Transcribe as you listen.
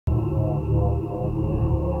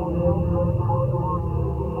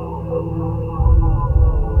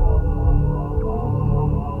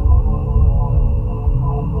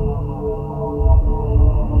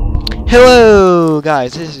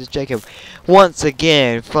guys, this is Jacob once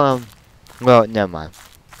again from, well, never mind.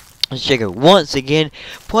 It's Jacob once again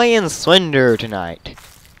playing Slender tonight.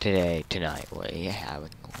 Tonight, what do you have?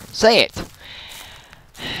 Say it!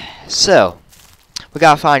 So, we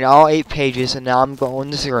gotta find all 8 pages, and now I'm going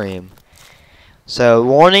to scream. So,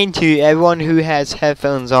 warning to everyone who has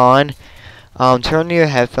headphones on, turn your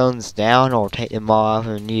headphones down or take them off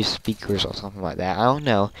and use speakers or something like that. I don't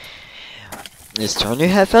know. Just turn your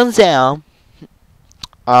headphones down.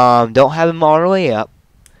 Don't have them all the way up,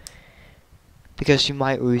 because you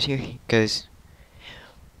might lose your, because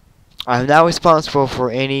I'm not responsible for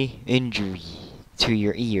any injury to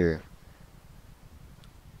your ear.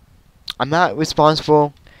 I'm not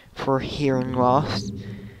responsible for hearing loss,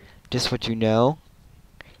 just what you know.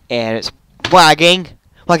 And it's lagging,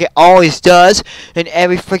 like it always does in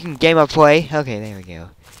every freaking game I play. Okay, there we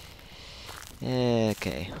go.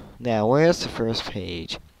 Okay, now where's the first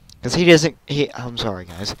page? Because he doesn't, I'm sorry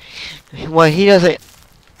guys. Well, he doesn't,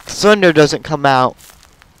 Slender doesn't come out.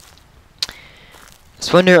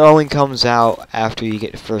 Slender only comes out after you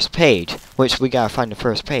get the first page, which we gotta find the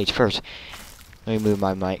first page first. Let me move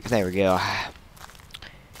my mic. There we go.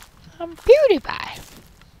 I'm PewDiePie.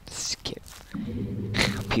 Skip.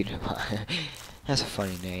 PewDiePie. That's a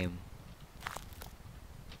funny name.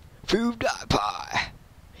 PewDiePie.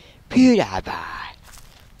 PewDiePie.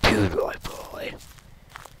 PewDiePie.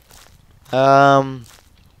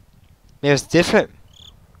 There's different.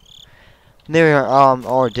 There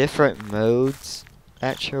are different modes,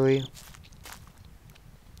 actually.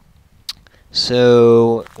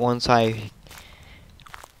 So once I'm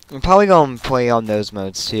probably gonna play on those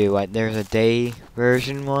modes too. Like there's a day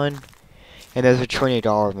version one, and there's a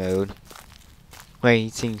 $20 mode.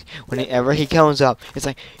 Whenever he comes up, it's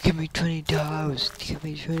like, give me $20, give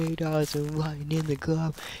me $20, I'm lying in the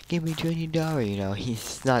club, give me $20. You know,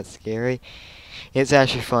 he's not scary. It's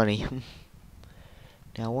actually funny.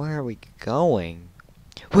 Now where are we going?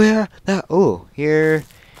 Where? Oh, here.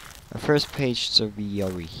 Our first page should be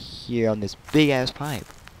over here on this big ass pipe.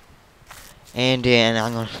 And then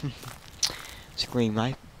I'm gonna scream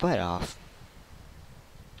my butt off.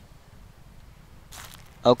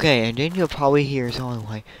 Okay, and then you'll probably hear someone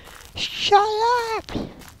like, shut up!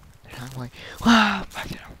 And I'm like, wow, I'm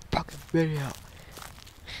making a fucking video.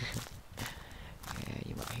 Yeah,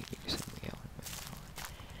 you might hear something else.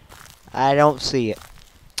 I don't see it.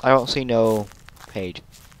 I don't see no page.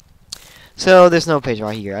 So there's no page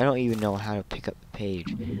right here. I don't even know how to pick up the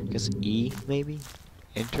page. Just E, maybe?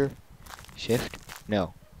 Enter? Shift?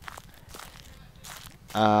 No.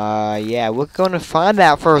 Yeah, we're gonna find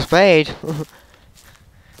that first page.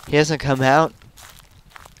 He doesn't come out.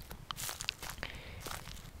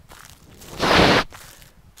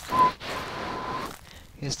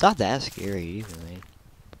 It's not that scary, usually.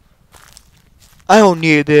 I don't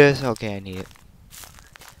need this. Okay, I need it.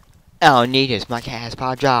 I don't need this. My cat has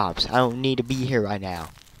 5 jobs. I don't need to be here right now.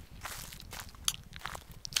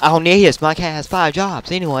 I don't need this. My cat has 5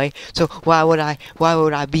 jobs anyway. So why would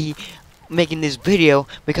I be making this video?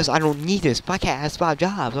 Because I don't need this. My cat has 5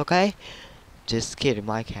 jobs, okay? Just kidding.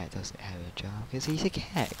 My cat doesn't have a job because he's a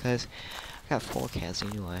cat. Because I got 4 cats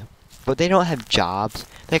anyway. But they don't have jobs.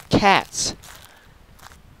 They're cats.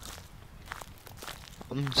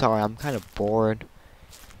 I'm sorry. I'm kind of bored.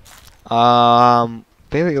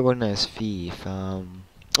 Very organized thief. I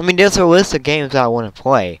mean, there's a list of games that I want to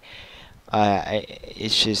play.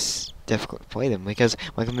 It's just difficult to play them because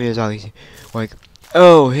my computer's always like,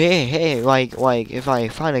 oh hey, like if I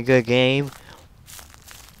find a good game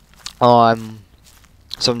on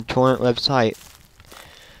some torrent website,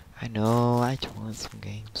 I know I torrent some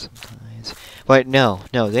games sometimes, but no,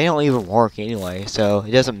 they don't even work anyway, so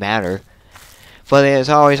it doesn't matter. But it's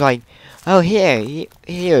always like, oh here's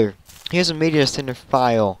a media center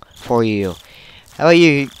file for you. How about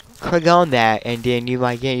you click on that and then you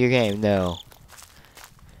might get your game? No.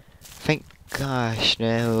 Thank gosh,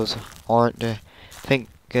 those aren't the. Thank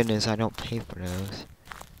goodness I don't pay for those.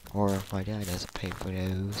 Or if my dad doesn't pay for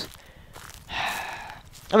those.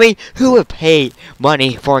 I mean, who would pay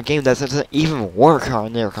money for a game that doesn't even work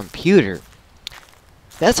on their computer?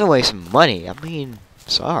 That's a waste of money. I mean,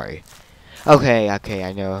 sorry. Okay,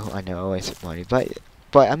 I know, a waste of money, but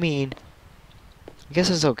I mean, I guess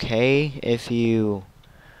it's okay if you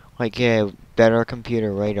like get a better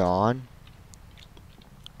computer later on.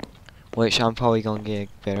 Which I'm probably gonna get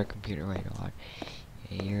a better computer later on.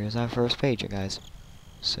 Here's our first page, you guys.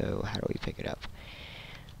 So how do we pick it up?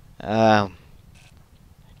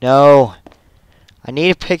 No, I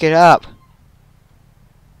need to pick it up.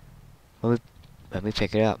 Let me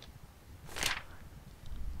pick it up.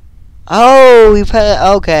 Oh, we put it.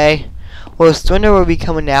 Okay. Well, Slender will be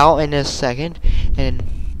coming out in a second, and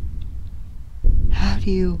how do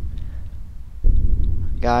you,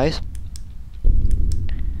 guys?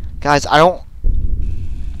 Guys, I don't.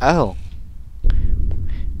 Oh,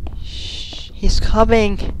 shh, he's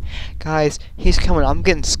coming, guys. He's coming. I'm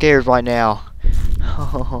getting scared right now.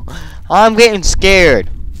 I'm getting scared.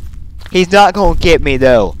 He's not gonna get me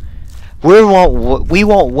though. We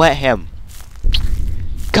won't let him.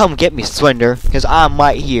 Come get me, Slender, cause I'm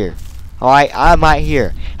right here. Alright, I'm right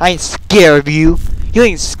here. I ain't scared of you. You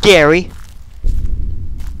ain't scary.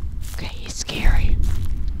 Okay, he's scary.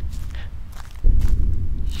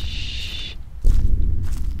 Shh.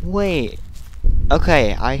 Wait.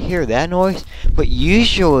 Okay, I hear that noise, but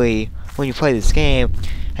usually when you play this game,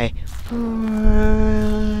 hey,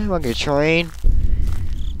 like a train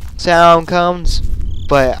sound comes,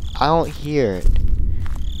 but I don't hear it.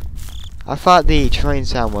 I thought the train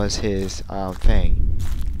sound was his thing,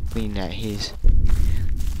 meaning that he's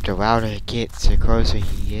the louder it gets, the closer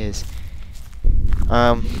he is.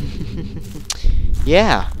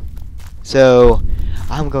 Yeah. So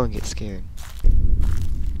I'm going to get scared.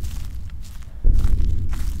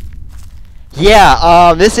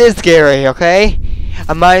 Yeah, this is scary, okay?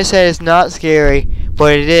 I might have said it's not scary,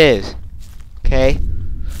 but it is. Okay?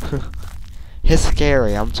 It's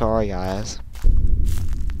scary, I'm sorry guys.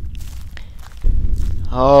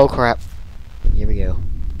 Oh crap. Here we go.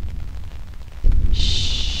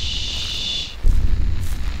 Shh.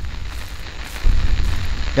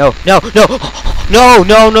 No, no, no, no,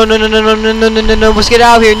 no, no, no, no, no, no, no, no, no, no, no, let's get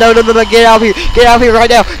out of here. No, no, no, no, get out of here. Get out of here right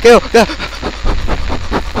now. Go, go.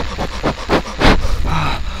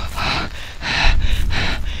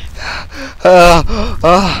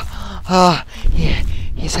 Yeah,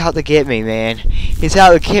 he's out to get me, man. He's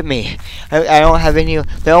out to get me. I don't have any.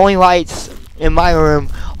 The only lights in my room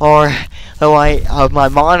are the light of my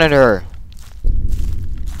monitor.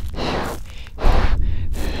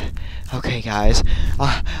 Okay, guys.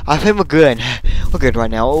 I think we're good. We're good right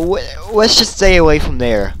now. Let's just stay away from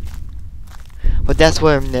there. But that's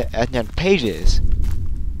where the page is.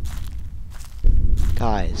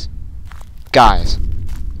 Guys. Guys.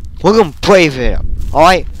 We're gonna brave it up.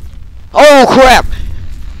 Alright? Oh crap!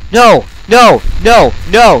 No! No! No!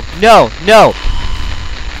 No! No! No!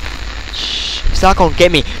 Shh! He's not gonna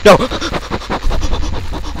get me. No!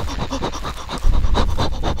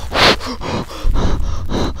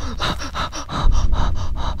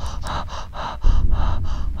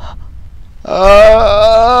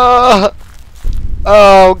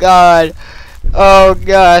 Oh god! Oh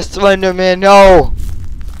god! Slenderman! No!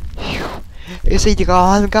 Is he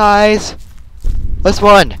gone, guys? Let's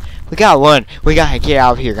run! We gotta run! We gotta get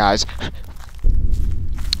out of here, guys!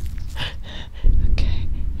 Okay,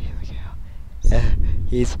 here we go.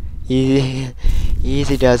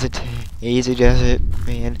 Easy does it. Easy does it,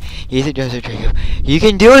 man. Easy does it, Jacob. You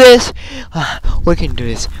can do this! We can do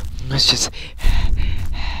this. Let's just...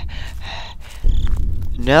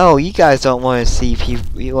 No, you guys don't want to see people...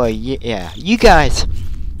 Well, yeah, you guys...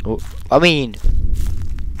 I mean...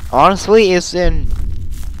 Honestly, it's in...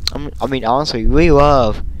 I mean, honestly, we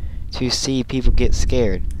love to see people get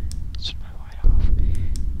scared. Turn my light off.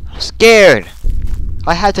 I'm scared!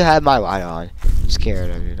 I had to have my light on. I'm scared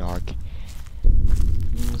of the dark.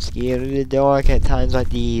 I'm scared of the dark at times like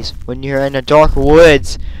these. When you're in the dark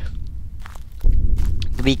woods,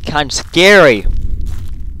 it can be kind of scary.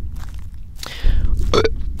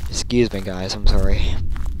 Excuse me, guys. I'm sorry.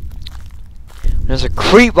 There's a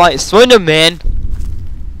creep like Slenderman.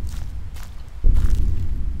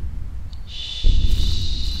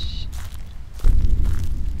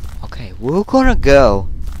 We're gonna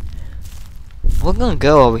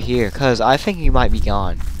go over here, cause I think he might be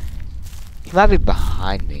gone. He might be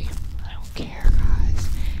behind me. I don't care, guys.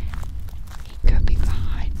 He could be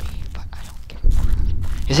behind me, but I don't give a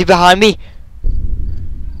crap. Is he behind me?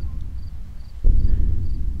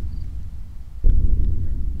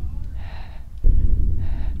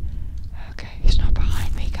 Okay, he's not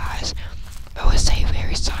behind me, guys. But let's stay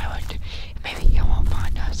very silent. Maybe he won't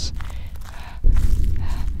find us.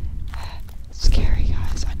 Scary,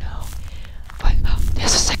 guys, I know. But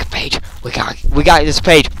there's a second page. We got this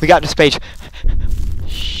page. We got this page.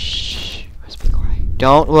 Shh. Let's be quiet.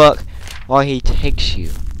 Don't look while he takes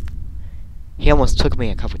you. He almost took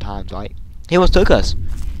me a couple times, right? He almost took us.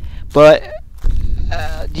 But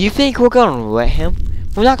do you think we're gonna let him?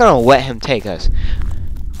 We're not gonna let him take us.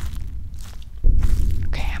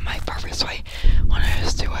 Okay, I might purposely want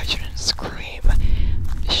to do I shouldn't scream.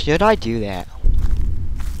 Should I do that?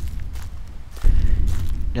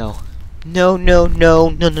 No. No, no, no,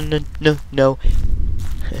 no, no, no, no, no.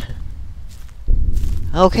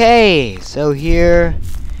 Okay, so here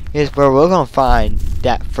is where we're gonna find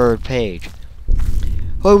that third page.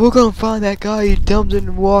 Oh, we're gonna find that guy who dumped in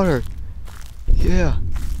the water. Yeah.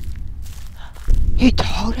 You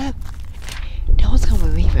told him? No one's gonna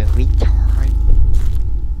believe it, retard.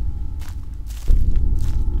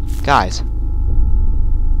 Guys,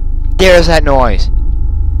 there's that noise.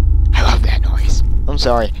 I love that noise. I'm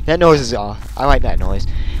sorry, that noise is off. I like that noise.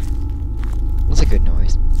 It's a good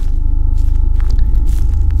noise.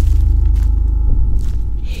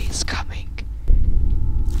 He's coming.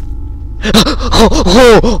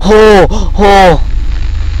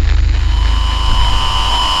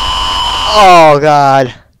 Oh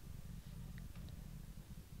God.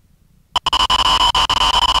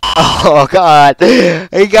 Oh God.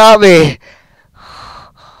 He got me.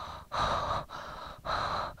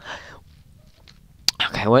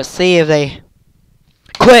 Okay, let's see if they...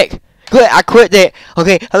 Quick! Quick! I quit it!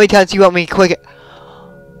 Okay, how many times do you want me to quick it?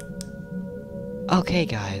 Okay,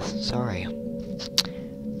 guys, sorry.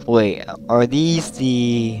 Wait, are these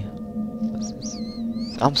the... What's this?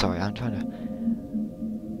 I'm sorry, I'm trying to...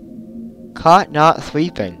 Caught not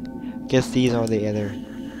sleeping. Guess these are the other...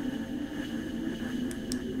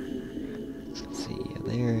 Let's see, are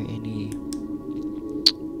there any...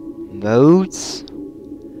 modes?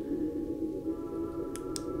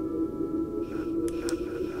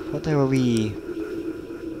 What there will be...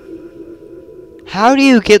 How do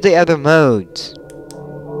you get the other modes?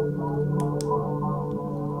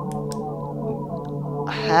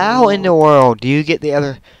 How in the world do you get the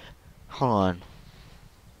other... Hold on.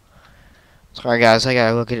 Sorry guys, I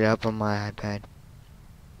gotta look it up on my iPad.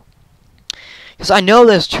 Because I know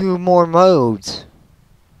there's 2 more modes.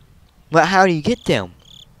 But how do you get them?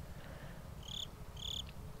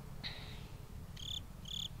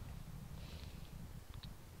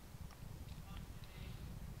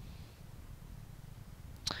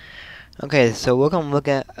 Okay, so we're gonna look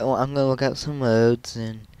at... Well, I'm gonna look at some modes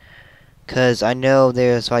and... Because I know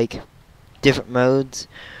there's like... different modes.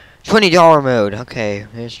 $20 mode. Okay,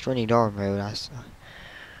 there's $20 mode. I saw.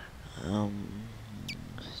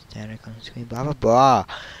 Static on screen. Blah blah blah.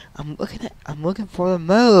 I'm looking for the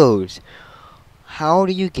modes. How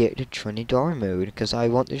do you get the $20 mode? Because I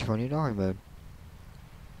want the $20 mode.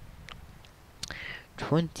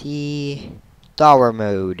 $20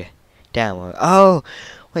 mode. Download. Oh,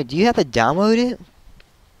 wait. Do you have to download it?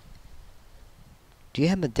 Do you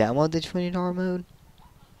have to download the $20 mode?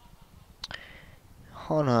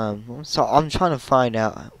 Hold on. I'm trying to find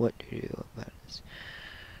out what to do about this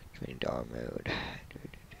 $20 mode.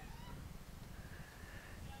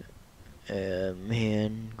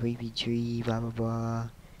 Man, creepy tree, blah blah blah.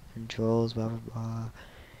 Controls, blah blah blah.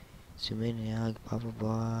 Zoom in and out, blah blah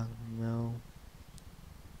blah. No.